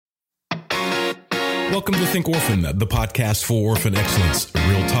Welcome to Think Orphan, the podcast for orphan excellence.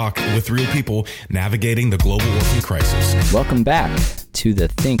 Real talk with real people navigating the global orphan crisis. Welcome back to the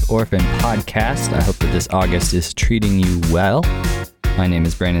Think Orphan podcast. I hope that this August is treating you well. My name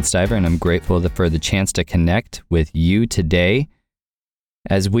is Brandon Stiver, and I'm grateful for the chance to connect with you today.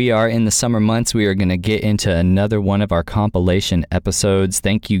 As we are in the summer months, we are going to get into another one of our compilation episodes.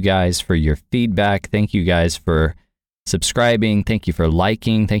 Thank you guys for your feedback. Thank you guys for subscribing. Thank you for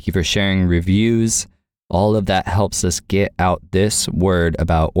liking. Thank you for sharing reviews. All of that helps us get out this word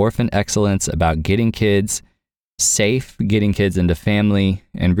about orphan excellence, about getting kids safe, getting kids into family,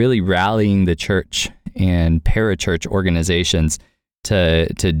 and really rallying the church and parachurch organizations to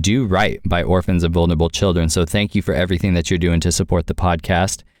do right by orphans and vulnerable children. So thank you for everything that you're doing to support the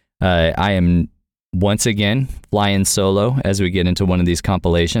podcast. I am once again flying solo as we get into one of these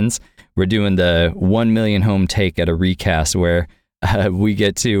compilations. We're doing the 1 million home take at a recast where we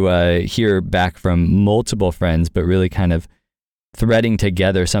get to hear back from multiple friends, but really kind of threading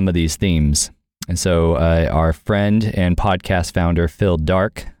together some of these themes. And so our friend and podcast founder, Phil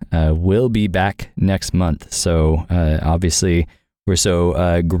Dark, will be back next month. So obviously, we're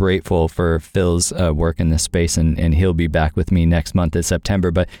so grateful for Phil's work in this space, and he'll be back with me next month in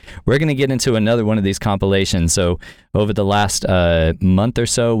September. But we're going to get into another one of these compilations. So over the last month or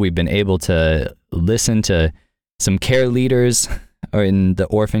so, we've been able to listen to some care leaders in the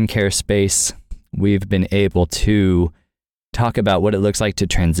orphan care space. We've been able to talk about what it looks like to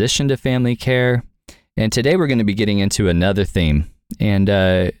transition to family care. And today we're going to be getting into another theme. And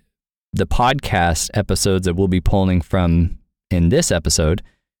the podcast episodes that we'll be pulling from in this episode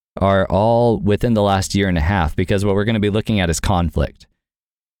are all within the last year and a half, because what we're going to be looking at is conflict.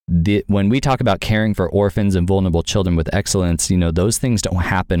 When we talk about caring for orphans and vulnerable children with excellence, those things don't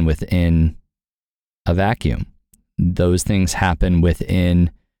happen within a vacuum. Those things happen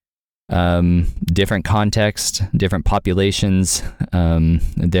within different contexts, different populations.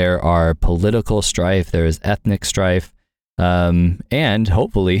 There are political strife, there is ethnic strife, and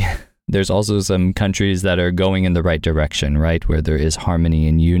hopefully there's also some countries that are going in the right direction, right, where there is harmony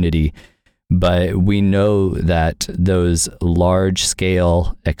and unity. But we know that those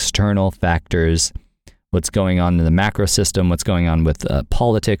large-scale external factors, what's going on in the macro system, what's going on with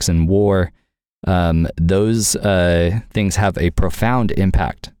politics and war, those things have a profound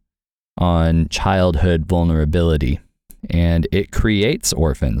impact on childhood vulnerability, and it creates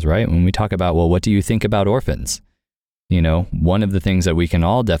orphans, right? When we talk about, well, what do you think about orphans? One of the things that we can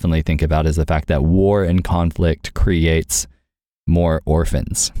all definitely think about is the fact that war and conflict creates more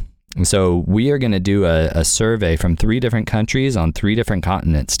orphans. And so we are going to do a survey from 3 different countries on 3 different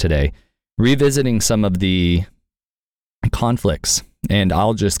continents today, revisiting some of the conflicts. And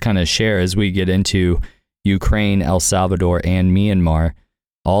I'll just kind of share as we get into Ukraine, El Salvador, and Myanmar.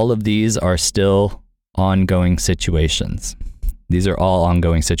 All of these are still ongoing situations. These are all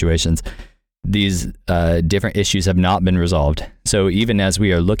ongoing situations. These different issues have not been resolved. So even as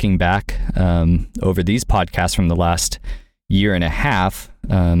we are looking back over these podcasts from the last year and a half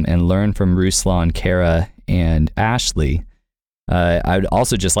and learn from Ruslan, Kara, and Ashley, I would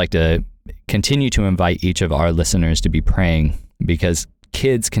also just like to continue to invite each of our listeners to be praying, because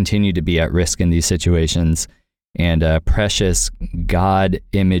kids continue to be at risk in these situations, and precious God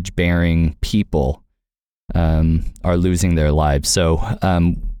image-bearing people are losing their lives. So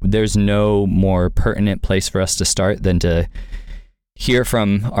there's no more pertinent place for us to start than to hear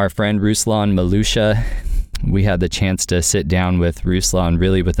from our friend Ruslan Malusha. We had the chance to sit down with Ruslan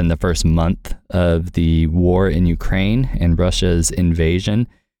really within the first month of the war in Ukraine and Russia's invasion.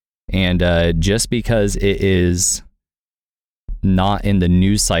 And just because it is not in the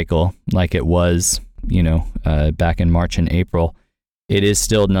news cycle like it was, back in March and April, it is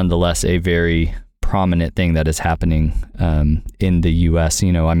still nonetheless a very prominent thing that is happening in the U.S.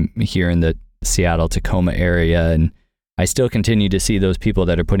 I'm here in the Seattle, Tacoma area, and I still continue to see those people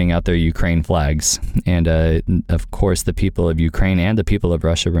that are putting out their Ukraine flags. And of course, the people of Ukraine and the people of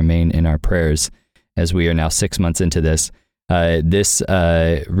Russia remain in our prayers as we are now 6 months into this.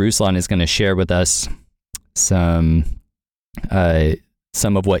 Ruslan is going to share with us some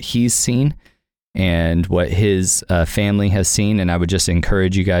of what he's seen and what his family has seen. And I would just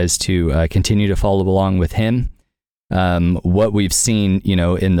encourage you guys to continue to follow along with him. What we've seen,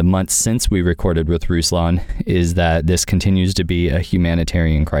 in the months since we recorded with Ruslan is that this continues to be a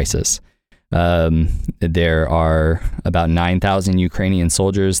humanitarian crisis. There are about 9,000 Ukrainian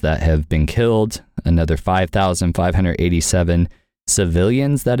soldiers that have been killed, another 5,587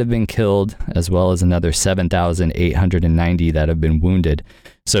 civilians that have been killed, as well as another 7,890 that have been wounded.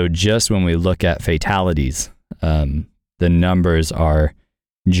 So just when we look at fatalities, the numbers are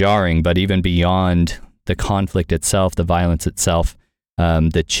jarring. But even beyond the conflict itself, the violence itself,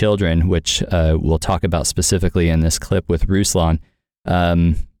 the children, which we'll talk about specifically in this clip with Ruslan,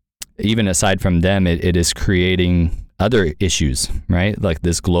 even aside from them, it is creating other issues, right? Like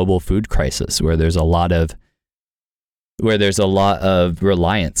this global food crisis where there's a lot of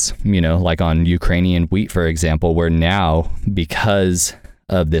reliance, like on Ukrainian wheat, for example, where now, because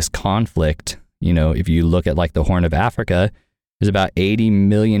of this conflict, if you look at like the Horn of Africa, there's about 80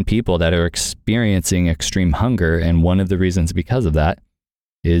 million people that are experiencing extreme hunger. And one of the reasons because of that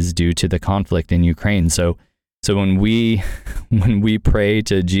is due to the conflict in Ukraine. So when we pray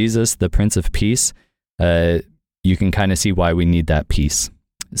to Jesus, the Prince of Peace, you can kind of see why we need that peace.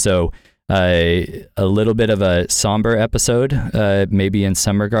 So a little bit of a somber episode, maybe in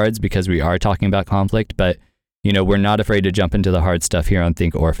some regards, because we are talking about conflict, but we're not afraid to jump into the hard stuff here on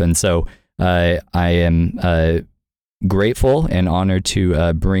Think Orphan. So I am grateful and honored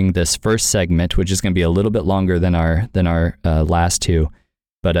to bring this first segment, which is going to be a little bit longer than our last two,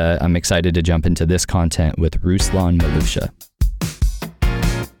 but I'm excited to jump into this content with Ruslan Malusha.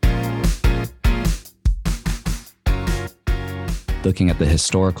 Looking at the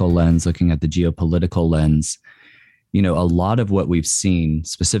historical lens, looking at the geopolitical lens, a lot of what we've seen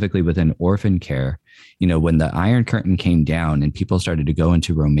specifically within orphan care, when the Iron Curtain came down and people started to go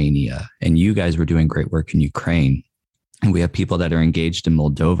into Romania, and you guys were doing great work in Ukraine, and we have people that are engaged in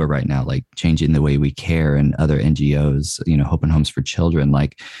Moldova right now, like Changing the Way We Care and other NGOs, Hope and Homes for Children.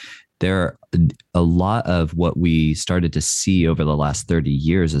 Like there are a lot of what we started to see over the last 30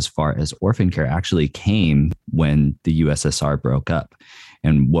 years as far as orphan care actually came when the USSR broke up.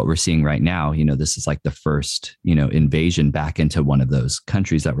 And what we're seeing right now, this is like the first, invasion back into one of those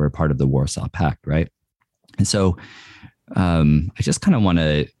countries that were a part of the Warsaw Pact, right? And so I just kind of want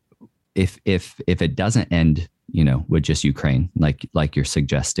to, if it doesn't end, with just Ukraine, like you're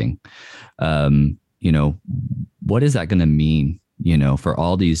suggesting, what is that going to mean, for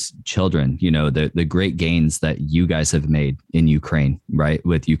all these children, the great gains that you guys have made in Ukraine, right?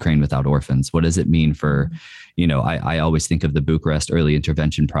 With Ukraine Without Orphans. What does it mean for, I always think of the Bucharest Early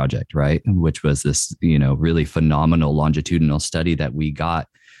Intervention Project, right? Which was this, really phenomenal longitudinal study that we got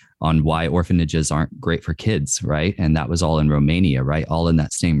on why orphanages aren't great for kids, right? And that was all in Romania, right? All in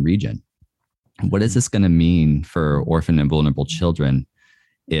that same region. What is this going to mean for orphan and vulnerable children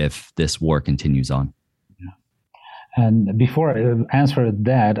if this war continues on? And before I answer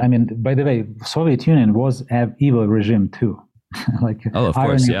that, by the way, Soviet Union was an evil regime too. of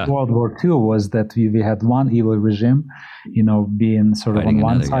course, yeah. World War II was that we had one evil regime, being sort of on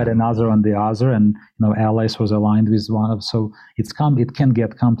one side, another on the other, and allies was aligned with one of. So it can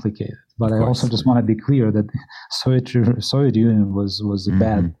get complicated. But I also just want to be clear that Soviet Union was a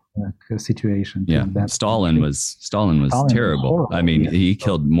bad situation. Yeah, Stalin was terrible. He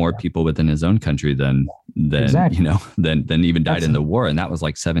killed more people within his own country than even died in the war, and that was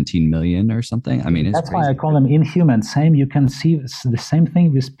like 17 million or something. That's crazy. Why I call him inhuman. You can see the same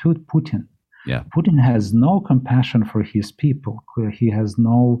thing with Putin. Yeah, Putin has no compassion for his people. He has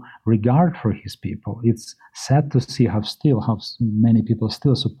no regard for his people. It's sad to see how many people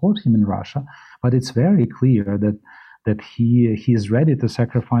still support him in Russia, but it's very clear that he's ready to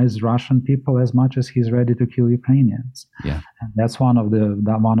sacrifice Russian people as much as he's ready to kill Ukrainians. Yeah, and that's one of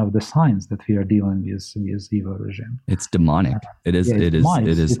the signs that we are dealing with evil regime. It's demonic. It is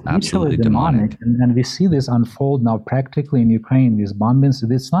absolutely demonic. And we see this unfold now practically in Ukraine with bombings.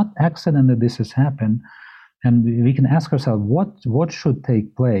 It's not accident that this has happened, and we can ask ourselves what should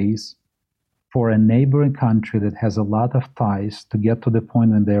take place for a neighboring country that has a lot of ties to get to the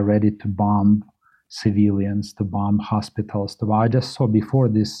point when they're ready to bomb civilians, to bomb hospitals. I just saw before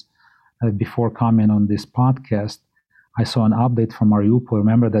coming on this podcast, I saw an update from Mariupol.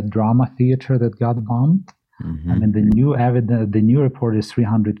 Remember that drama theater that got bombed? Mm-hmm. The new report is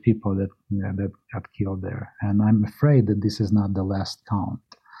 300 people that got killed there. And I'm afraid that this is not the last count,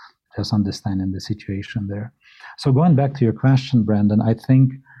 just understanding the situation there. So going back to your question, Brandon, I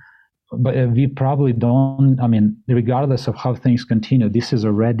think but we probably don't, regardless of how things continue, this is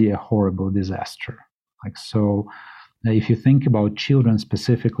already a horrible disaster. If you think about children,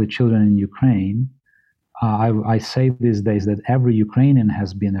 specifically children in Ukraine, I say these days that every Ukrainian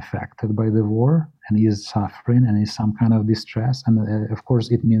has been affected by the war and is suffering and is some kind of distress. And of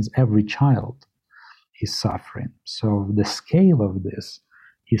course, it means every child is suffering. So the scale of this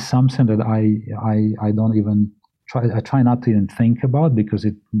is something that I don't even I try not to even think about, because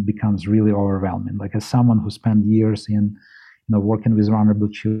it becomes really overwhelming. As someone who spent years in, working with vulnerable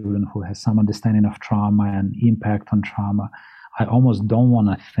children, who has some understanding of trauma and impact on trauma, I almost don't want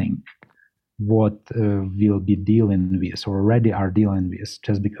to think what we'll be dealing with, or already are dealing with,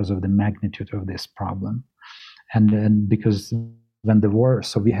 just because of the magnitude of this problem. And because when the war,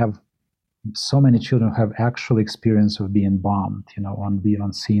 so we have so many children who have actual experience of being bombed,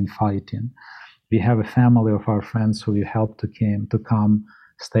 on scene fighting. We have a family of our friends who we helped to come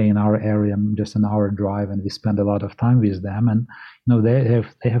stay in our area, just an hour drive, and we spend a lot of time with them. And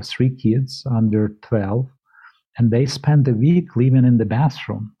they have 3 kids under 12, and they spend a week living in the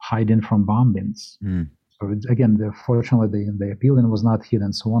bathroom, hiding from bombings. So again, fortunately, the building was not hit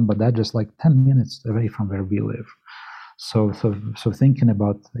and so on, but that just like 10 minutes away from where we live. So thinking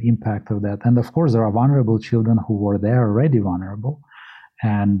about the impact of that, and of course there are vulnerable children who were there already vulnerable,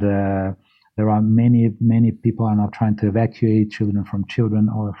 and there are many people are now trying to evacuate children from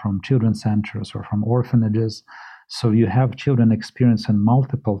children's centers or from orphanages. So you have children experiencing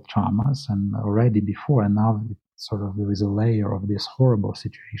multiple traumas and already before, and now sort of there is a layer of this horrible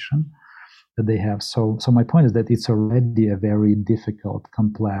situation that they have. So my point is that it's already a very difficult,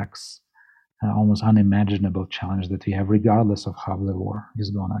 complex, almost unimaginable challenge that we have, regardless of how the war is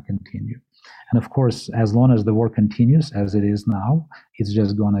going to continue. And of course, as long as the war continues as it is now, it's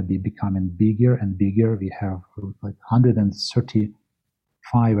just going to be becoming bigger and bigger. We have like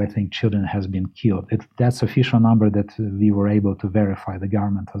 135, I think, children has been killed. That's official number that we were able to verify. The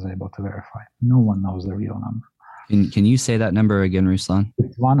government was able to verify. No one knows the real number. Can you say that number again, Ruslan?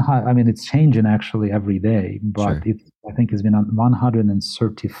 It's changing actually every day, but Sure. I think it's been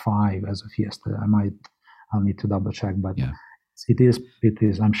 135 as of yesterday. I'll need to double check, but yeah. It is.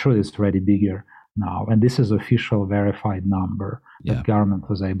 I'm sure it's already bigger now, and this is official verified number that government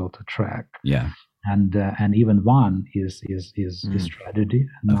was able to track. Yeah. And even one is tragedy.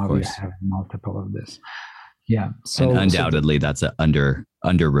 And now we have multiple of this. Yeah. And undoubtedly that's an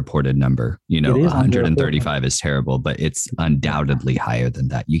underreported number. 135 is terrible, but it's undoubtedly higher than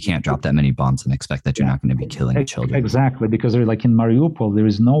that. You can't drop that many bombs and expect that you're not going to be killing children. Exactly, because they're like in Mariupol, there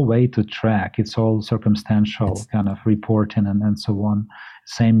is no way to track. It's all circumstantial kind of reporting and so on.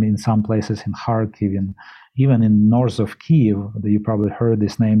 Same in some places in Kharkiv, and even in north of Kiev, you probably heard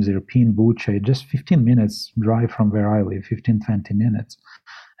these names, Irpin, Bucha, just 15 minutes drive from where I live, 15, 20 minutes.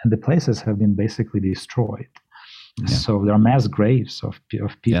 And the places have been basically destroyed. Yeah. So there are mass graves of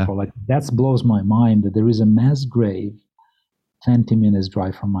people. Yeah. Like that blows my mind that there is a mass grave 20 minutes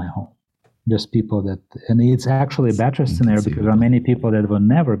drive from my home. Just people and it's actually a better scenario because there are many people that will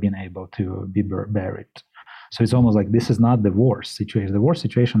never been able to be buried. So it's almost like this is not the worst situation. The worst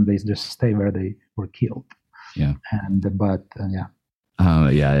situation, they just stay where they were killed. Yeah.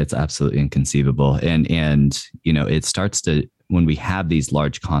 Yeah, it's absolutely inconceivable. And it starts to, when we have these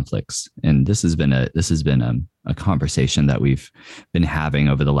large conflicts, and this has been a conversation that we've been having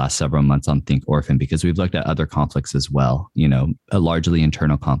over the last several months on Think Orphan, because we've looked at other conflicts as well, largely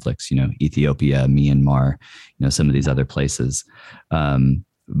internal conflicts, Ethiopia, Myanmar, some of these other places.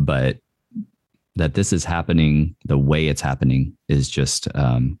 But that this is happening, the way it's happening is just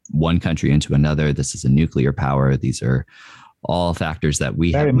one country into another. This is a nuclear power. These are all factors that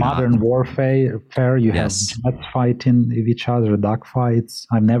we have. Very modern warfare. You have jets fighting with each other, dogfights.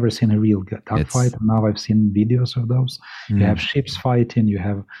 I've never seen a real dogfight. Now I've seen videos of those. You have ships fighting. You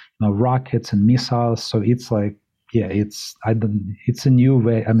have rockets and missiles. So it's like, it's a new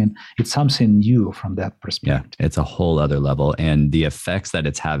way. I mean, it's something new from that perspective. Yeah, it's a whole other level. And the effects that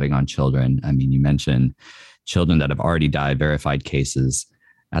it's having on children. I mean, you mentioned children that have already died, verified cases.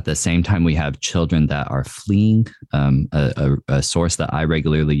 At the same time, we have children that are fleeing. A source that I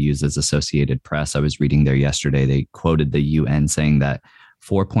regularly use is Associated Press. I was reading there yesterday. They quoted the UN saying that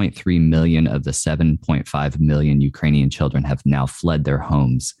 4.3 million of the 7.5 million Ukrainian children have now fled their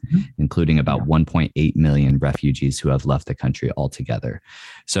homes, including about 1.8 million refugees who have left the country altogether.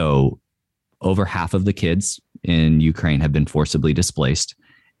 So over half of the kids in Ukraine have been forcibly displaced,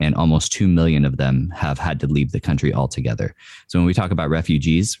 and almost 2 million of them have had to leave the country altogether. So when we talk about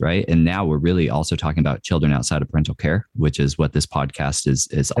refugees, right, and now we're really also talking about children outside of parental care, which is what this podcast is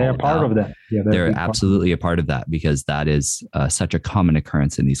all about. They're part of that. Yeah, they're absolutely a part of that, because that is such a common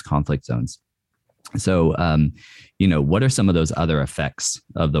occurrence in these conflict zones. So, what are some of those other effects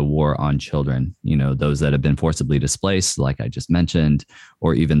of the war on children? Those that have been forcibly displaced, like I just mentioned,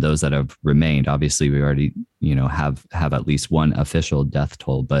 or even those that have remained. Obviously, we already, have at least one official death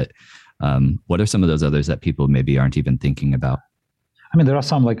toll. But what are some of those others that people maybe aren't even thinking about? I mean, there are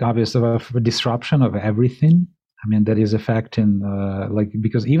some obvious disruption of everything. I mean, that is affecting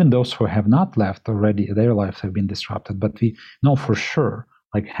because even those who have not left already, their lives have been disrupted. But we know for sure.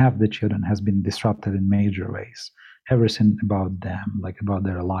 Half the children has been disrupted in major ways. Everything about them, about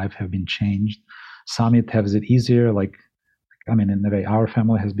their life, have been changed. Some it has it easier, I mean, in a way, our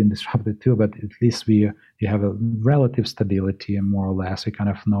family has been disrupted too, but at least we have a relative stability, and more or less we kind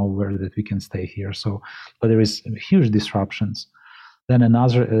of know where that we can stay here. So, but there is huge disruptions. Then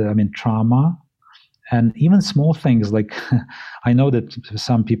another, trauma. And even small things like, I know that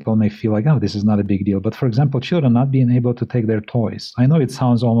some people may feel like, oh, this is not a big deal. But for example, children not being able to take their toys. I know it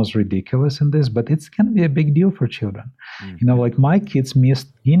sounds almost ridiculous in this, but it can be a big deal for children. Like my kids missed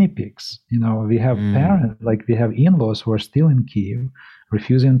guinea pigs. We have parents, like we have in-laws who are still in Kyiv,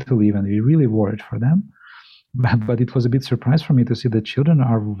 refusing to leave, and we're really worried for them. But it was a bit surprised for me to see that children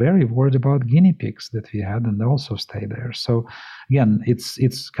are very worried about guinea pigs that we had, and they also stay there. So again,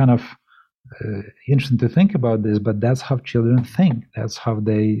 it's kind of interesting to think about this, but that's how children think. That's how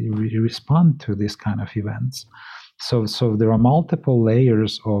they respond to these kind of events. So there are multiple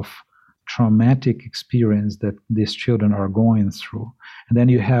layers of traumatic experience that these children are going through. And then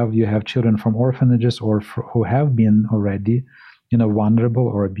you have children from orphanages or who have been already, vulnerable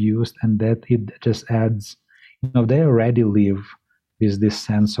or abused, and that it just adds, they already live with this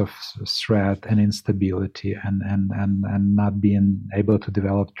sense of threat and instability and not being able to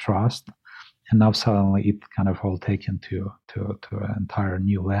develop trust. And now suddenly it kind of all taken to an entire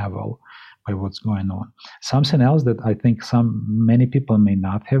new level by what's going on. Something else that I think many people may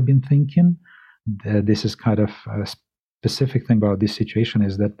not have been thinking, this is kind of a specific thing about this situation,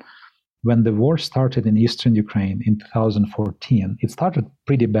 is that when the war started in eastern Ukraine in 2014, it started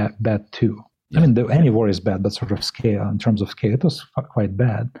pretty bad too. Yeah. I mean, any war is bad, but sort of scale, in terms of scale, it was quite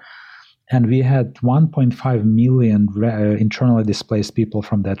bad. And we had 1.5 million internally displaced people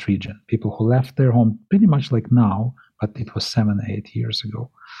from that region, people who left their home pretty much like now, but it was 7-8 years ago.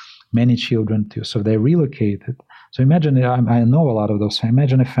 Many children too. So they relocated. So imagine, I know a lot of those. So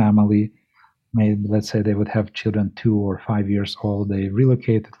imagine a family, maybe let's say they would have children 2 or 5 years old. They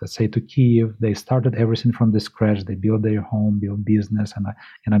relocated, let's say, to Kyiv. They started everything from the scratch. They built their home, built business, and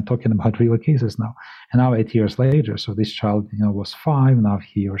I'm talking about real cases now. And now 8 years later, so this child, was 5. Now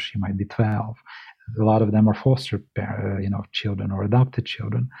he or she might be 12. A lot of them are foster, children or adopted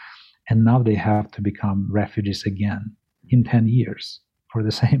children, and now they have to become refugees again in 10 years for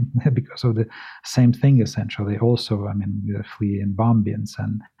the same, because of the same thing essentially. Also, flee in bombings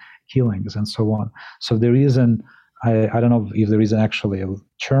and killings and so on. So there is I don't know if there is actually a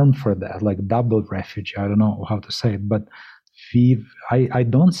term for that, like double refugee. I don't know how to say it, but I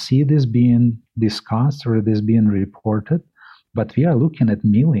don't see this being discussed or this being reported, but we are looking at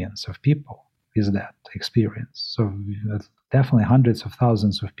millions of people with that experience. So definitely hundreds of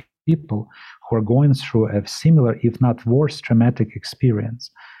thousands of people who are going through a similar, if not worse, traumatic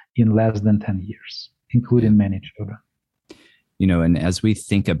experience in less than 10 years, including many children. And as we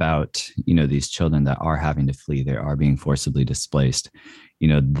think about, these children that are having to flee, they are being forcibly displaced,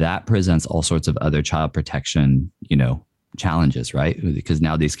 that presents all sorts of other child protection, challenges, right? Because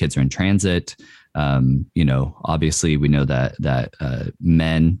now these kids are in transit. Obviously we know that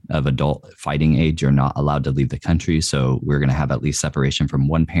men of adult fighting age are not allowed to leave the country. So we're going to have at least separation from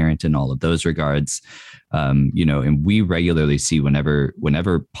one parent in all of those regards. And we regularly see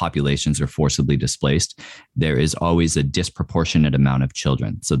whenever populations are forcibly displaced, there is always a disproportionate amount of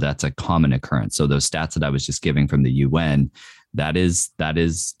children. So that's a common occurrence. So those stats that I was just giving from the UN, that is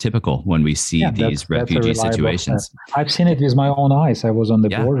typical when we see these refugee situations. I've seen it with my own eyes. I was on the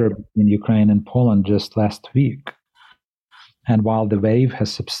border in Ukraine and Poland just last week. And while the wave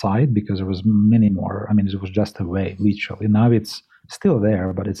has subsided, because there was many more, it was just a wave, literally. Now it's still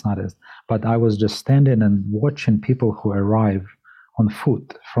there, but it's not as. But I was just standing and watching people who arrive on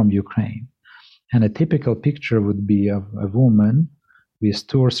foot from Ukraine. And a typical picture would be of a woman with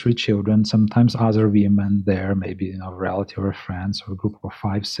 2 or 3 children, sometimes other women there, maybe a relative or friends, or a group of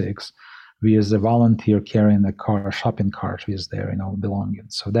 5, 6, with a volunteer carrying a shopping cart with their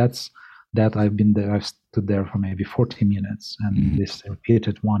belongings. So that I've been there. I've stood there for maybe 40 minutes, and this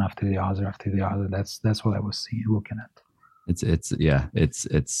repeated one after the other. That's what I was looking at.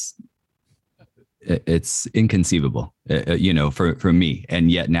 It's inconceivable, for me,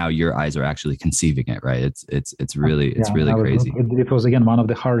 and yet now your eyes are actually conceiving it, right? It's really crazy. It was again one of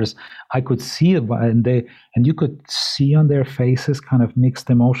the hardest. I could see it, and you could see on their faces kind of mixed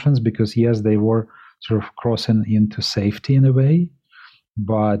emotions, because yes, they were sort of crossing into safety in a way,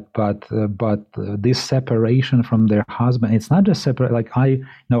 but this separation from their husband, it's not just separate. Like I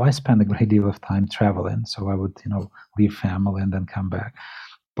spent a great deal of time traveling, so I would leave family and then come back.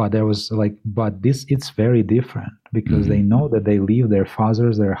 But it's very different, because they know that they leave their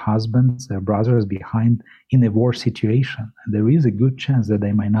fathers, their husbands, their brothers behind in a war situation. And there is a good chance that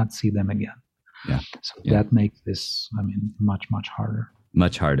they might not see them again. So that makes this, much, much harder.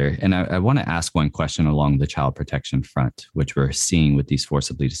 Much harder. And I want to ask one question along the child protection front, which we're seeing with these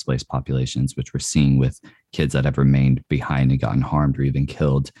forcibly displaced populations, which we're seeing with kids that have remained behind and gotten harmed or even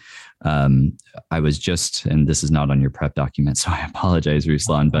killed. I was just, and this is not on your prep document, so I apologize,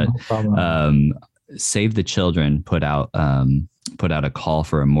 Ruslan, but Save the Children put out a call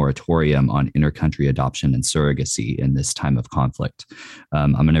for a moratorium on intercountry adoption and surrogacy in this time of conflict.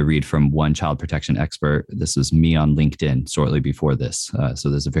 I'm going to read from one child protection expert. This was me on LinkedIn shortly before this. So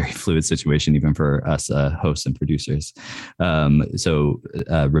there's a very fluid situation even for us hosts and producers. So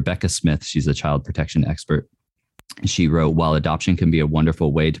Rebecca Smith, she's a child protection expert. She wrote, while adoption can be a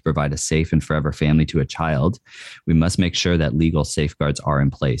wonderful way to provide a safe and forever family to a child, we must make sure that legal safeguards are in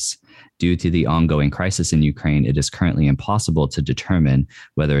place. Due to the ongoing crisis in Ukraine, it is currently impossible to determine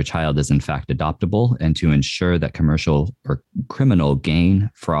whether a child is in fact adoptable, and to ensure that commercial or criminal gain,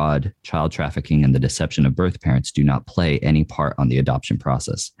 fraud, child trafficking, and the deception of birth parents do not play any part on the adoption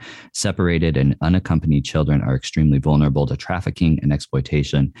process. Separated and unaccompanied children are extremely vulnerable to trafficking and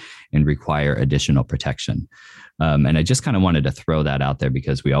exploitation and require additional protection. And I just kind of wanted to throw that out there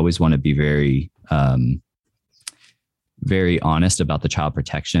because we always want to be very honest about the child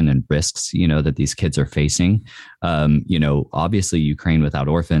protection and risks, that these kids are facing. Obviously Ukraine Without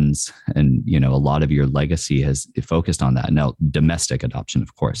Orphans and, a lot of your legacy has focused on that. Now, domestic adoption,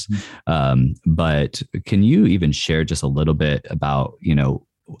 of course. But can you even share just a little bit about,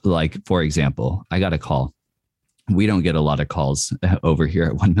 like, for example, I got a call. We don't get a lot of calls over here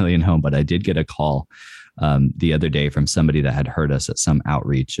at 1 Million Home, but I did get a call the other day from somebody that had heard us at some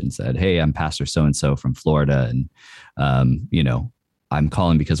outreach and said, hey, I'm Pastor so-and-so from Florida. And, I'm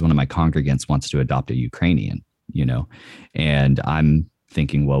calling because one of my congregants wants to adopt a Ukrainian, and I'm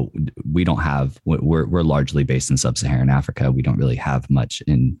thinking, well, we don't have, we're largely based in sub-Saharan Africa. We don't really have much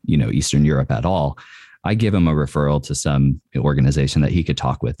in, Eastern Europe at all. I give him a referral to some organization that he could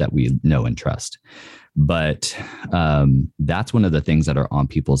talk with that we know and trust. But that's one of the things that are on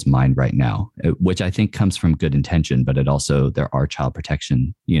people's mind right now, which I think comes from good intention, but there are child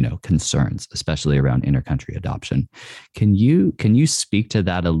protection, concerns, especially around intercountry adoption. Can you speak to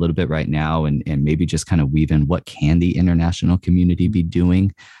that a little bit right now and maybe just kind of weave in what can the international community be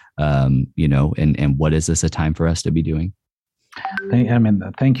doing, and what is this a time for us to be doing?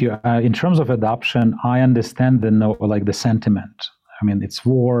 Thank you. In terms of adoption, I understand the sentiment. It's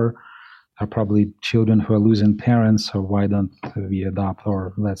war. Are probably children who are losing parents, or why don't we adopt,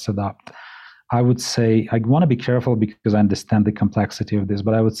 or let's adopt. I would say, I want to be careful because I understand the complexity of this,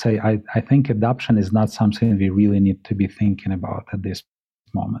 but I would say I think adoption is not something we really need to be thinking about at this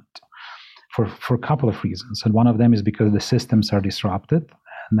moment for a couple of reasons. And one of them is because the systems are disrupted,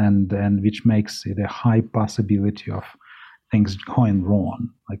 and which makes it a high possibility of things going wrong,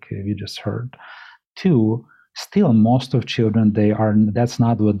 like we just heard. Two, still most of children, that's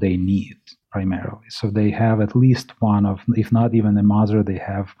not what they need primarily. So they have at least one of, if not even a mother, they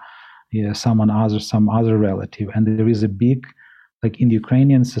have some other relative. And there is a big, like in the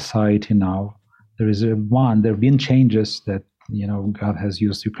Ukrainian society now, there have been changes that, God has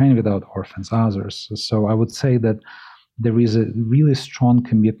used Ukraine Without Orphans, others. So I would say that there is a really strong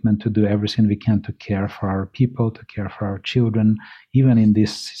commitment to do everything we can to care for our people, to care for our children, even in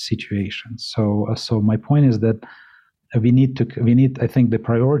this situation. So my point is that we need, I think the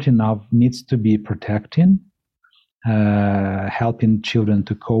priority now needs to be protecting, helping children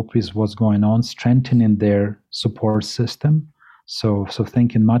to cope with what's going on, strengthening their support system. So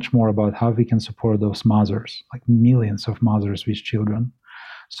thinking much more about how we can support those mothers, like millions of mothers with children.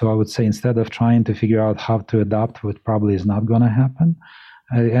 So I would say instead of trying to figure out how to adopt, what probably is not going to happen.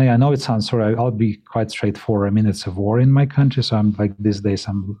 I know it sounds sorry. I'll be quite straightforward. It's a war in my country, so I'm like these days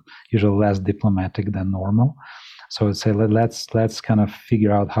I'm usually less diplomatic than normal. So I'd say let's kind of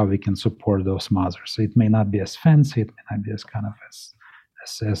figure out how we can support those mothers. So it may not be as fancy, it may not be as kind of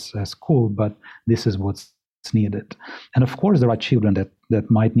as cool, but this is what's needed. And of course, there are children that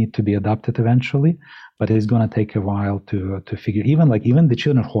might need to be adopted eventually, but it's going to take a while to figure. Even the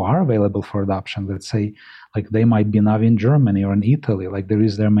children who are available for adoption, let's say, like they might be now in Germany or in Italy. Like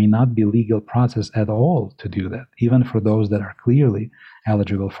there may not be legal process at all to do that, even for those that are clearly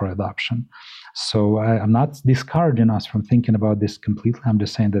eligible for adoption. So I'm not discouraging us from thinking about this completely. I'm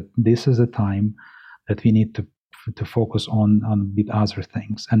just saying that this is a time that we need to focus on with other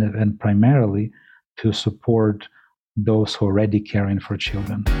things, and primarily to support those who are already caring for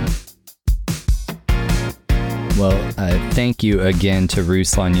children. Well, thank you again to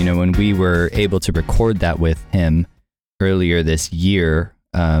Ruslan. When we were able to record that with him earlier this year,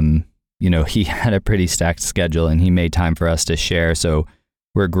 he had a pretty stacked schedule and he made time for us to share. So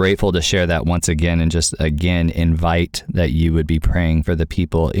we're grateful to share that once again, and just again invite that you would be praying for the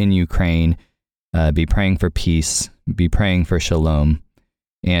people in Ukraine, be praying for peace, be praying for shalom.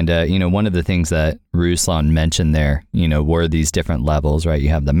 And, one of the things that Ruslan mentioned there, were these different levels, right? You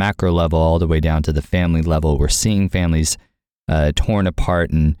have the macro level all the way down to the family level. We're seeing families torn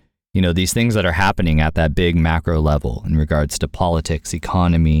apart, and, these things that are happening at that big macro level in regards to politics,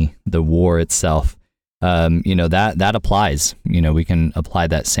 economy, the war itself. That applies. We can apply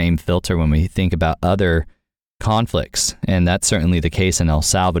that same filter when we think about other conflicts, and that's certainly the case in El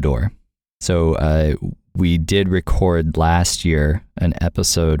Salvador. So we did record last year an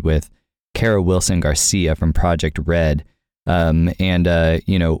episode with Kara Wilson Garcia from Project Red,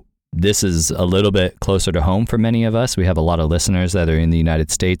 this is a little bit closer to home for many of us. We have a lot of listeners that are in the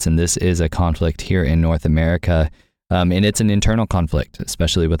United States, and this is a conflict here in North America, and it's an internal conflict,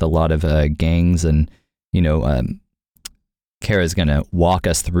 especially with a lot of gangs. And Kara's going to walk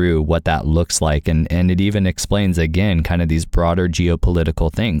us through what that looks like. And it even explains, again, kind of these broader geopolitical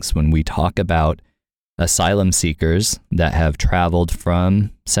things. When we talk about asylum seekers that have traveled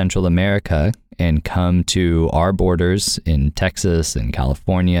from Central America and come to our borders in Texas and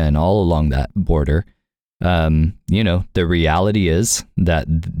California and all along that border, the reality is that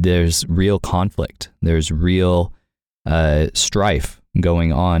there's real conflict. There's real strife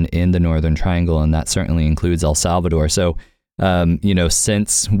going on in the Northern Triangle, and that certainly includes El Salvador. So,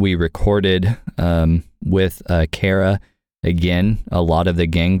 since we recorded with Kara, again, a lot of the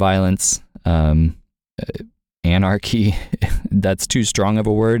gang violence, anarchy, that's too strong of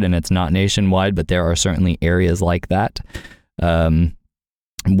a word, and it's not nationwide, but there are certainly areas like that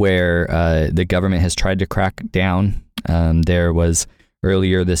where the government has tried to crack down. There was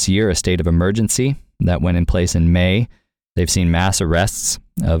earlier this year a state of emergency that went in place in May. They've seen mass arrests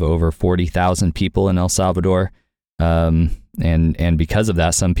of over 40,000 people in El Salvador. And because of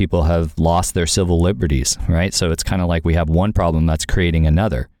that, some people have lost their civil liberties, right? So it's kind of like we have one problem that's creating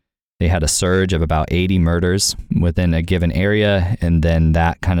another. They had a surge of about 80 murders within a given area, and then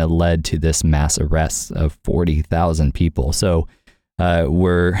that kind of led to this mass arrest of 40,000 people. So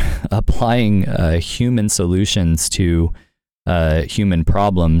we're applying human solutions to human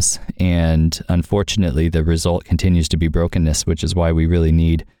problems, and unfortunately, the result continues to be brokenness, which is why we really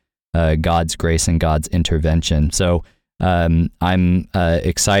need God's grace and God's intervention. So I'm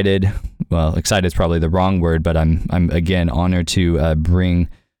excited. Well, excited is probably the wrong word, but I'm again honored to bring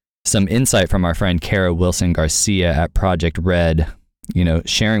some insight from our friend Kara Wilson Garcia at Project Red,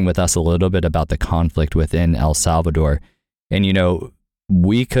 sharing with us a little bit about the conflict within El Salvador. And,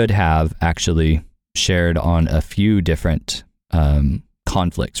 we could have actually shared on a few different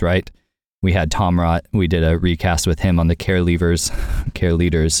conflicts, right? We had Tom Rott. We did a recast with him on the Care Leaders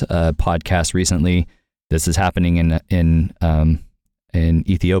podcast recently. This is happening in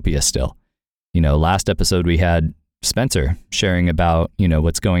Ethiopia still. Last episode we had Spencer sharing about,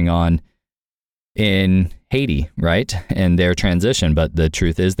 what's going on in Haiti, right? And their transition. But the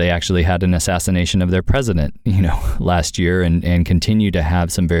truth is they actually had an assassination of their president, last year and continue to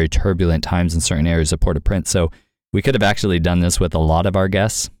have some very turbulent times in certain areas of Port-au-Prince. So we could have actually done this with a lot of our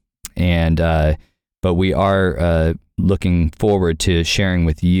guests. But we are looking forward to sharing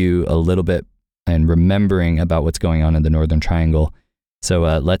with you a little bit and remembering about what's going on in the Northern Triangle. So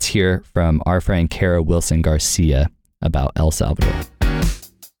let's hear from our friend Kara Wilson Garcia about El Salvador.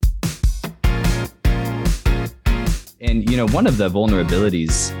 And, one of the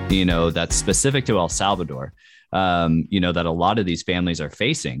vulnerabilities, that's specific to El Salvador, that a lot of these families are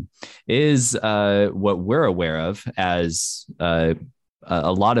facing is what we're aware of as a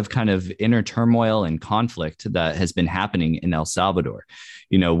lot of kind of inner turmoil and conflict that has been happening in El Salvador.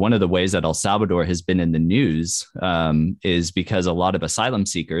 One of the ways that El Salvador has been in the news is because a lot of asylum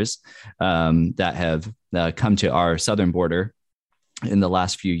seekers that have come to our southern border in the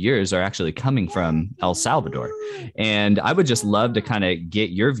last few years are actually coming from El Salvador. And I would just love to kind of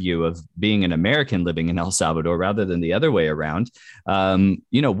get your view of being an American living in El Salvador rather than the other way around.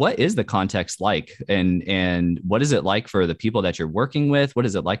 What is the context like? And what is it like for the people that you're working with? What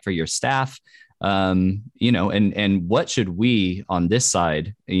is it like for your staff? And what should we on this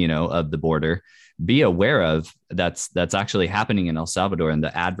side, of the border be aware of that's actually happening in El Salvador and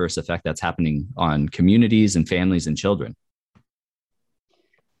the adverse effect that's happening on communities and families and children?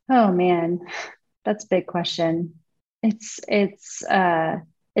 Oh man, that's a big question. It's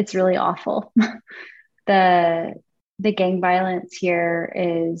really awful. The gang violence here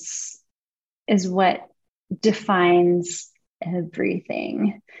is what defines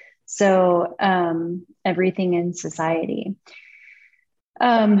everything. So everything in society.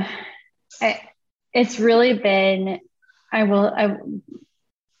 It's really been.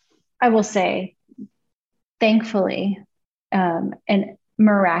 I will say, thankfully, and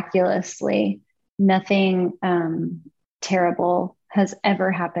miraculously, nothing terrible has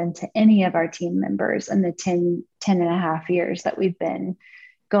ever happened to any of our team members in the 10 and a half years that we've been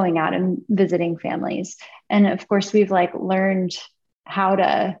going out and visiting families. And of course, we've like learned how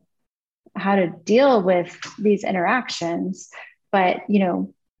to deal with these interactions. But, you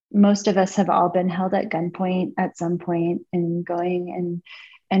know, most of us have all been held at gunpoint at some point and going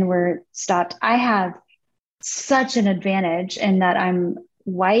and we're stopped. I have such an advantage in that I'm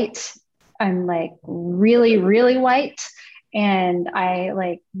white. I'm like really, really white. And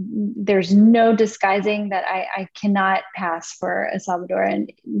there's no disguising that I cannot pass for a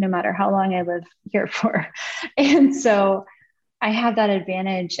Salvadoran, no matter how long I live here for. And so I have that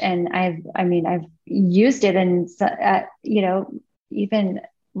advantage, and I've used it. And, even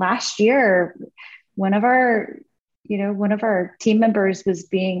last year, one of our team members was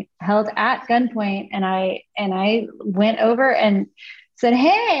being held at gunpoint, and I went over and said,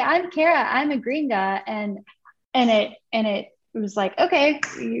 "Hey, I'm Kara. I'm a gringa." And it was like, "Okay,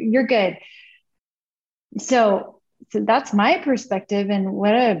 you're good." So that's my perspective, and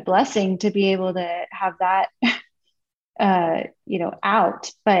what a blessing to be able to have that,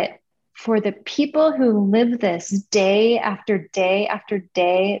 out. But for the people who live this day after day after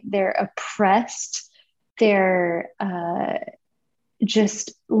day, they're oppressed. They're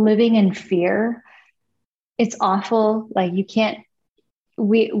just living in fear. It's awful. Like, you can't.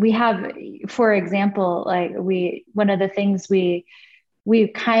 We have, for example, one of the things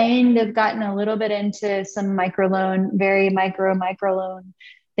we've kind of gotten a little bit into some microloan, very microloan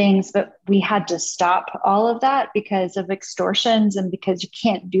things, but we had to stop all of that because of extortions, and because you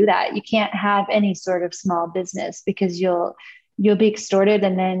can't do that. You can't have any sort of small business, because you'll be extorted,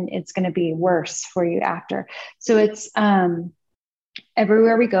 and then it's going to be worse for you after. So it's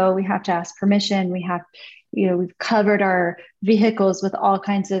everywhere we go, we have to ask permission. We've covered our vehicles with all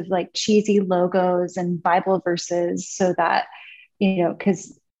kinds of like cheesy logos and Bible verses, so that,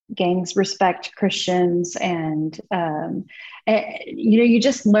 because gangs respect Christians, and you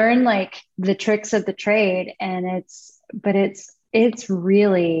just learn like the tricks of the trade, and it's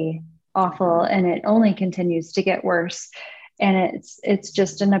really awful, and it only continues to get worse, and it's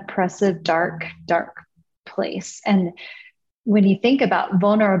just an oppressive, dark place. And when you think about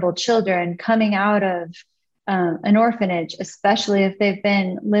vulnerable children coming out of an orphanage, especially if they've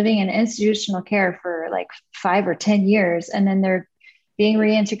been living in institutional care for like 5 or 10 years, and then they're being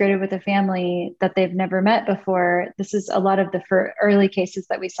reintegrated with a family that they've never met before. This is a lot of the early cases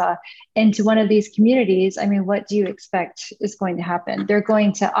that we saw into one of these communities. I mean, what do you expect is going to happen? They're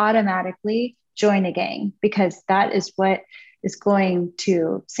going to automatically join a gang, because that is what is going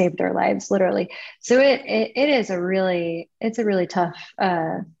to save their lives, literally. So it is a really tough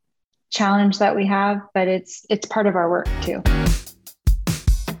challenge that we have, but it's part of our work too.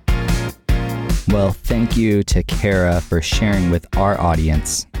 Well, thank you to Kara for sharing with our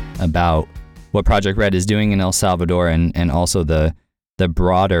audience about what Project Red is doing in El Salvador, and also the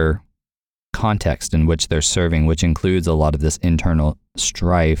broader context in which they're serving, which includes a lot of this internal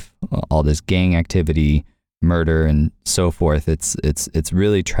strife, all this gang activity, murder, and so forth. It's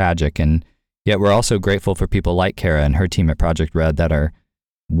really tragic, and yet we're also grateful for people like Kara and her team at Project Red that are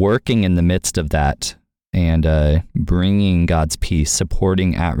working in the midst of that and bringing God's peace,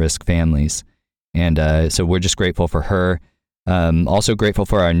 supporting at-risk families. And so we're just grateful for her. Also grateful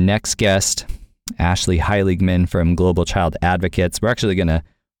for our next guest, Ashley Heiligman from Global Child Advocates. We're actually going to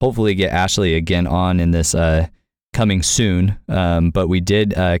hopefully get Ashley again on in this coming soon. But we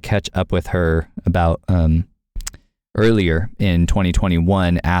did catch up with her about earlier in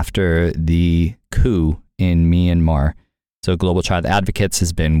 2021 after the coup in Myanmar. So Global Child Advocates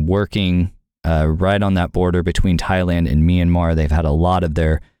has been working right on that border between Thailand and Myanmar. They've had a lot of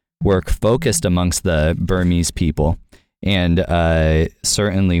their work focused amongst the Burmese people. And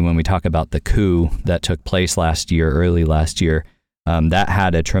certainly when we talk about the coup that took place early last year, that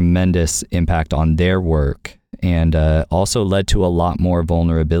had a tremendous impact on their work, and also led to a lot more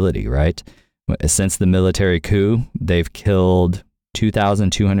vulnerability, right? Since the military coup, they've killed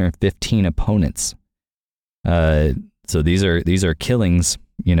 2,215 opponents. So these are killings,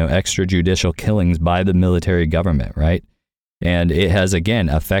 extrajudicial killings by the military government, right? And it has, again,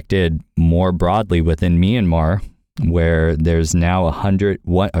 affected more broadly within Myanmar, where there's now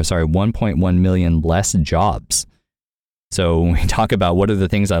 1.1 million less jobs. So when we talk about what are the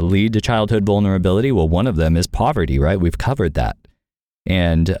things that lead to childhood vulnerability, well, one of them is poverty, right? We've covered that.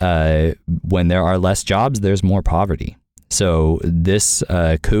 And when there are less jobs, there's more poverty. So this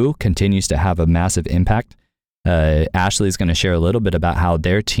coup continues to have a massive impact. Ashley's going to share a little bit about how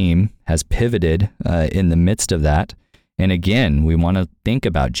their team has pivoted in the midst of that. And again, we want to think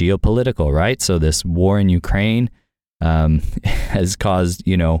about geopolitical, right? So this war in Ukraine has caused,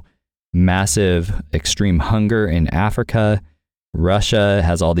 massive extreme hunger in Africa. Russia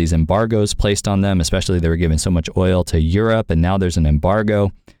has all these embargoes placed on them, especially they were giving so much oil to Europe, and now there's an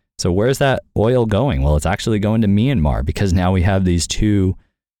embargo. So where's that oil going? Well, it's actually going to Myanmar, because now we have these two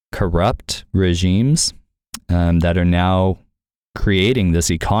corrupt regimes that are now creating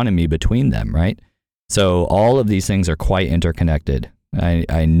this economy between them, right? So all of these things are quite interconnected.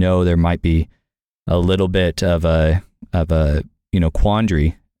 I know there might be a little bit of a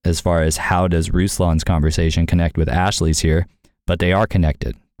quandary as far as how does Ruslan's conversation connect with Ashley's here, but they are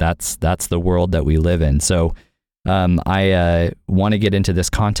connected. That's the world that we live in. So I want to get into this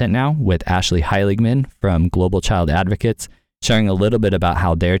content now with Ashley Heiligman from Global Child Advocates, sharing a little bit about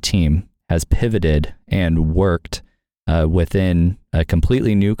how their team has pivoted and worked within a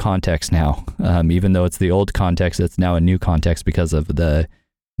completely new context now. Even though it's the old context, it's now a new context because of the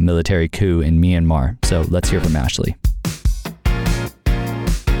military coup in Myanmar. So let's hear from Ashley.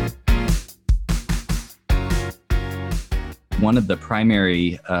 One of the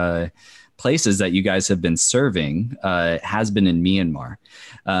primary places that you guys have been serving has been in Myanmar.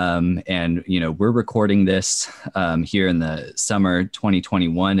 And, we're recording this here in the summer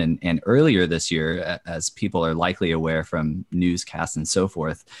 2021 and earlier this year, as people are likely aware from newscasts and so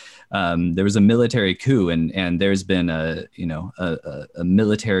forth. There was a military coup and there's been a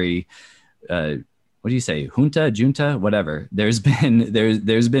military what do you say? Junta, whatever. There's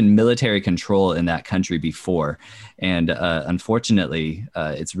been military control in that country before. And unfortunately,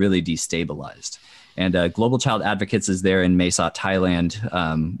 it's really destabilized. And Global Child Advocates is there in Mae Sot,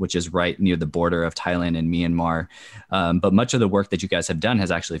 Thailand, which is right near the border of Thailand and Myanmar. But much of the work that you guys have done has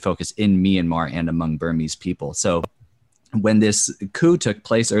actually focused in Myanmar and among Burmese people. So when this coup took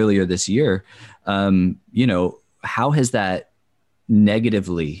place earlier this year, how has that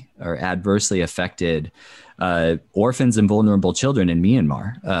negatively or adversely affected orphans and vulnerable children in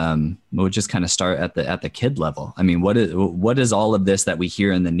Myanmar? We'll just kind of start at the kid level. I mean, what is all of this that we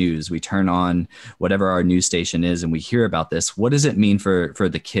hear in the news? We turn on whatever our news station is and we hear about this. What does it mean for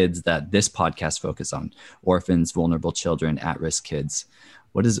the kids that this podcast focuses on? Orphans, vulnerable children, at-risk kids.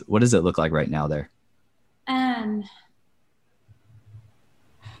 What does it look like right now there?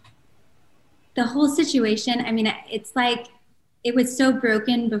 The whole situation, I mean, it's like it was so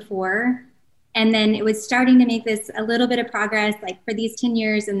broken before, and then it was starting to make this a little bit of progress, like for these 10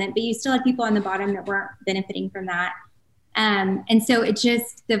 years, but you still had people on the bottom that weren't benefiting from that. And so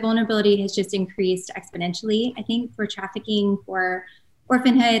the vulnerability has just increased exponentially, I think, for trafficking, for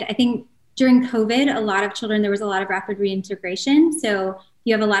orphanhood. I think during COVID, a lot of children, there was a lot of rapid reintegration. So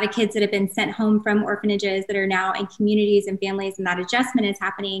you have a lot of kids that have been sent home from orphanages that are now in communities and families, and that adjustment is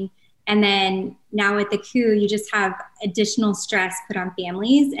happening. And then now with the coup, you just have additional stress put on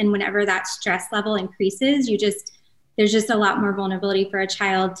families. And whenever that stress level increases, there's just a lot more vulnerability for a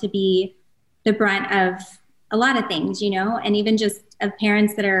child to be the brunt of a lot of things, and even just of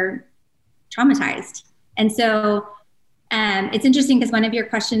parents that are traumatized. And so it's interesting because one of your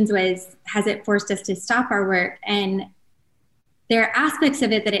questions was, has it forced us to stop our work? And there are aspects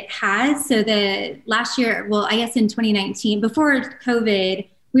of it that it has. So the last year, well, I guess in 2019, before COVID,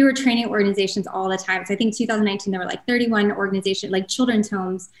 we were training organizations all the time. So I think 2019, there were like 31 organizations, like children's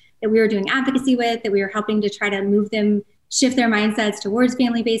homes that we were doing advocacy with, that we were helping to try to move them, shift their mindsets towards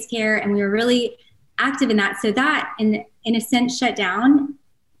family-based care. And we were really active in that. So that in a sense shut down.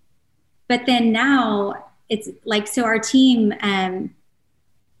 But then now it's like, so our team,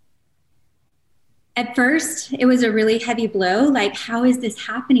 at first it was a really heavy blow. Like, how is this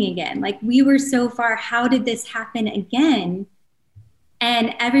happening again? Like, we were so far, how did this happen again?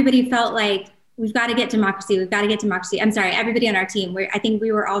 And everybody felt like, we've got to get democracy. We've got to get democracy. I'm sorry, everybody on our team, I think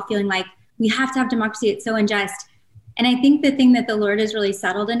we were all feeling like we have to have democracy. It's so unjust. And I think the thing that the Lord has really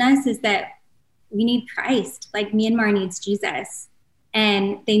settled in us is that we need Christ. Like, Myanmar needs Jesus,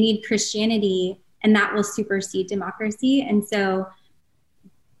 and they need Christianity, and that will supersede democracy. And so,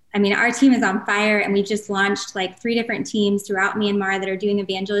 I mean, our team is on fire, and we just launched like 3 different teams throughout Myanmar that are doing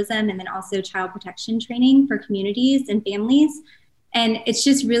evangelism and then also child protection training for communities and families. And it's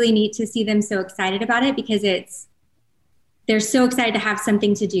just really neat to see them so excited about it, because they're so excited to have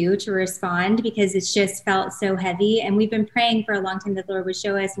something to do to respond, because it's just felt so heavy. And we've been praying for a long time that the Lord would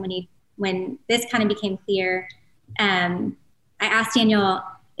show us when this kind of became clear. I asked Daniel,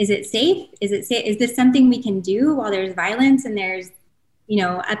 is it safe? Is this something we can do while there's violence and there's,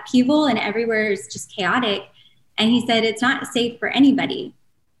 upheaval and everywhere is just chaotic? And he said, it's not safe for anybody.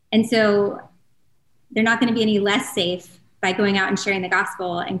 And so they're not going to be any less safe by going out and sharing the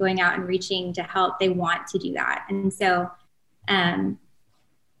gospel and going out and reaching to help. They want to do that. And so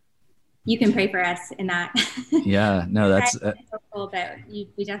you can pray for us in that. Yeah, no, that's helpful, but we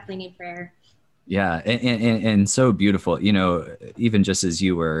definitely need prayer. Yeah. And so beautiful, you know, even just as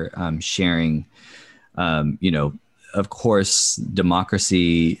you were sharing, you know, of course,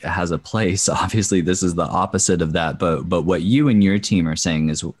 democracy has a place. Obviously, this is the opposite of that. But what you and your team are saying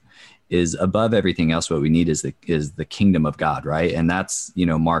is above everything else. What we need is the kingdom of God, right? And that's, you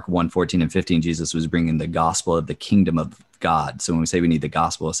know, Mark 1:14 and 15. Jesus was bringing the gospel of the kingdom of God. So when we say we need the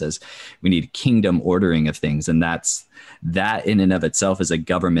gospel, it says we need kingdom ordering of things, and that in and of itself is a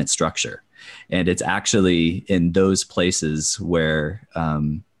government structure. And it's actually in those places where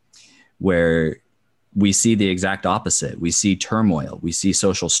we see the exact opposite. We see turmoil, we see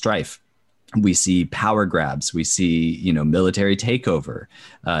social strife, we see power grabs, we see, you know, military takeover,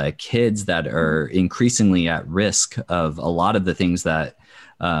 kids that are increasingly at risk of a lot of the things that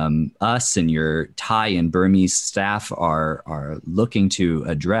us and your Thai and Burmese staff are looking to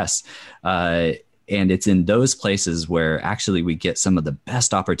address. And it's in those places where actually we get some of the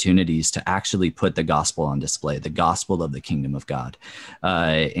best opportunities to actually put the gospel on display, the gospel of the kingdom of God.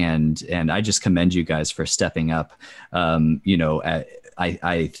 And I just commend you guys for stepping up. You know,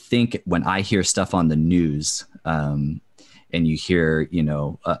 I think when I hear stuff on the news, and you hear, you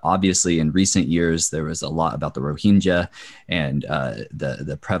know, obviously in recent years, there was a lot about the Rohingya and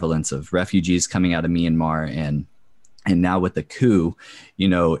the prevalence of refugees coming out of Myanmar, and now with the coup, you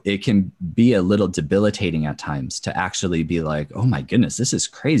know, it can be a little debilitating at times to actually be like, oh my goodness, this is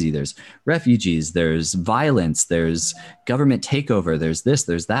crazy. There's refugees, there's violence, there's government takeover, there's this,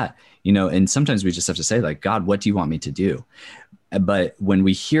 there's that, you know, and sometimes we just have to say like, God, what do you want me to do? But when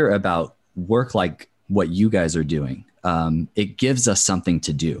we hear about work like what you guys are doing, it gives us something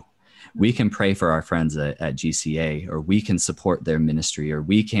to do. We can pray for our friends at GCA, or we can support their ministry, or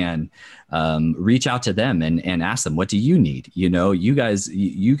we can reach out to them and ask them, what do you need? You know, you guys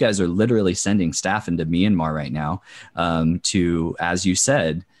are literally sending staff into Myanmar right now to, as you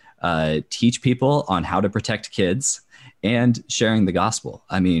said, teach people on how to protect kids and sharing the gospel.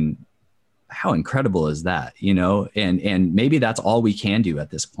 I mean, how incredible is that, you know? And maybe that's all we can do at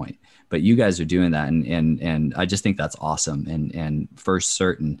this point, but you guys are doing that. And I just think that's awesome. And for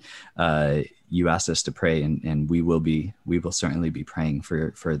certain, you asked us to pray, and we will certainly be praying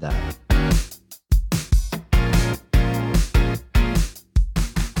for that.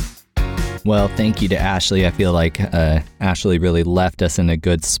 Well, thank you to Ashley. I feel like Ashley really left us in a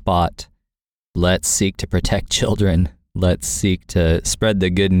good spot. Let's seek to protect children. Let's seek to spread the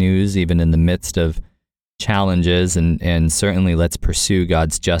good news even in the midst of challenges, and certainly let's pursue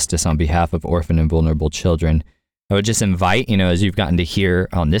God's justice on behalf of orphan and vulnerable children. I would just invite, you know, as you've gotten to hear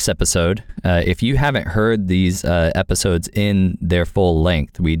on this episode, if you haven't heard these episodes in their full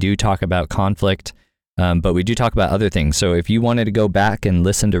length, we do talk about conflict, but we do talk about other things. So if you wanted to go back and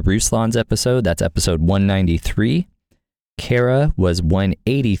listen to Ruslan's episode, that's episode 193. Kara was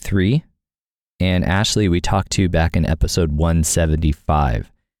 183. And Ashley, we talked to back in episode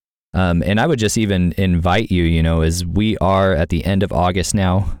 175. And I would just even invite you, you know, as we are at the end of August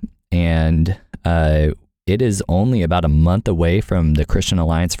now, and it is only about a month away from the Christian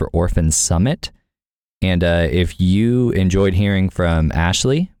Alliance for Orphans Summit. And if you enjoyed hearing from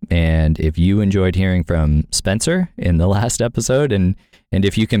Ashley, and if you enjoyed hearing from Spencer in the last episode, and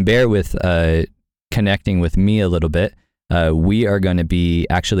if you can bear with connecting with me a little bit, we are going to be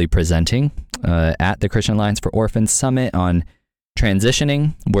actually presenting at the Christian Alliance for Orphans Summit on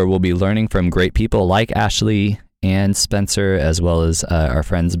transitioning, where we'll be learning from great people like Ashley and Spencer, as well as our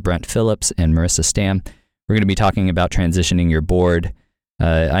friends Brent Phillips and Marissa Stam. We're going to be talking about transitioning your board.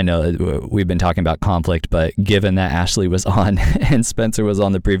 I know we've been talking about conflict, but given that Ashley was on and Spencer was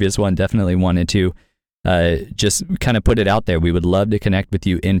on the previous one, definitely wanted to just kind of put it out there. We would love to connect with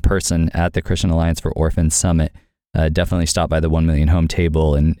you in person at the Christian Alliance for Orphans Summit. Definitely stop by the 1 Million Home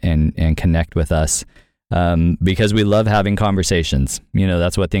table and connect with us, because we love having conversations. You know,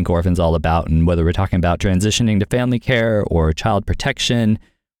 that's what Think Orphan's all about. And whether we're talking about transitioning to family care or child protection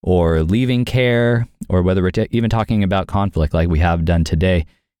or leaving care, or whether we're even talking about conflict like we have done today,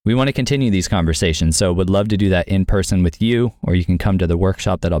 we want to continue these conversations. So would love to do that in person with you, or you can come to the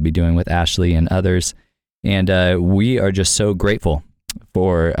workshop that I'll be doing with Ashley and others. And we are just so grateful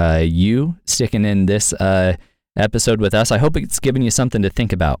for you sticking in this episode with us. I hope it's given you something to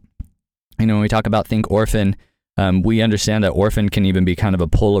think about. You know, when we talk about Think Orphan, we understand that orphan can even be kind of a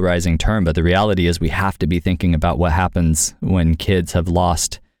polarizing term, but the reality is we have to be thinking about what happens when kids have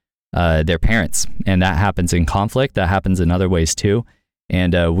lost their parents. And that happens in conflict. That happens in other ways too.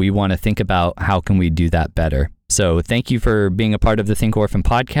 And we want to think about how can we do that better. So thank you for being a part of the Think Orphan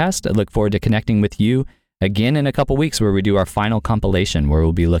podcast. I look forward to connecting with you again in a couple weeks where we do our final compilation where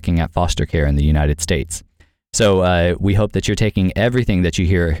we'll be looking at foster care in the United States. So we hope that you're taking everything that you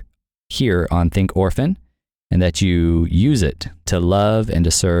hear here on Think Orphan and that you use it to love and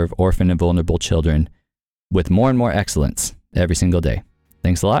to serve orphan and vulnerable children with more and more excellence every single day.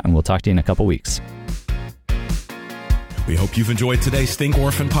 Thanks a lot, and we'll talk to you in a couple weeks. We hope you've enjoyed today's Think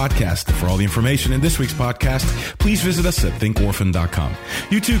Orphan podcast. For all the information in this week's podcast, please visit us at thinkorphan.com.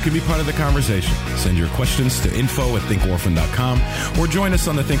 You too can be part of the conversation. Send your questions to info@thinkorphan.com or join us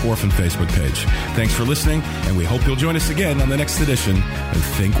on the Think Orphan Facebook page. Thanks for listening, and we hope you'll join us again on the next edition of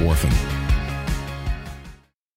Think Orphan.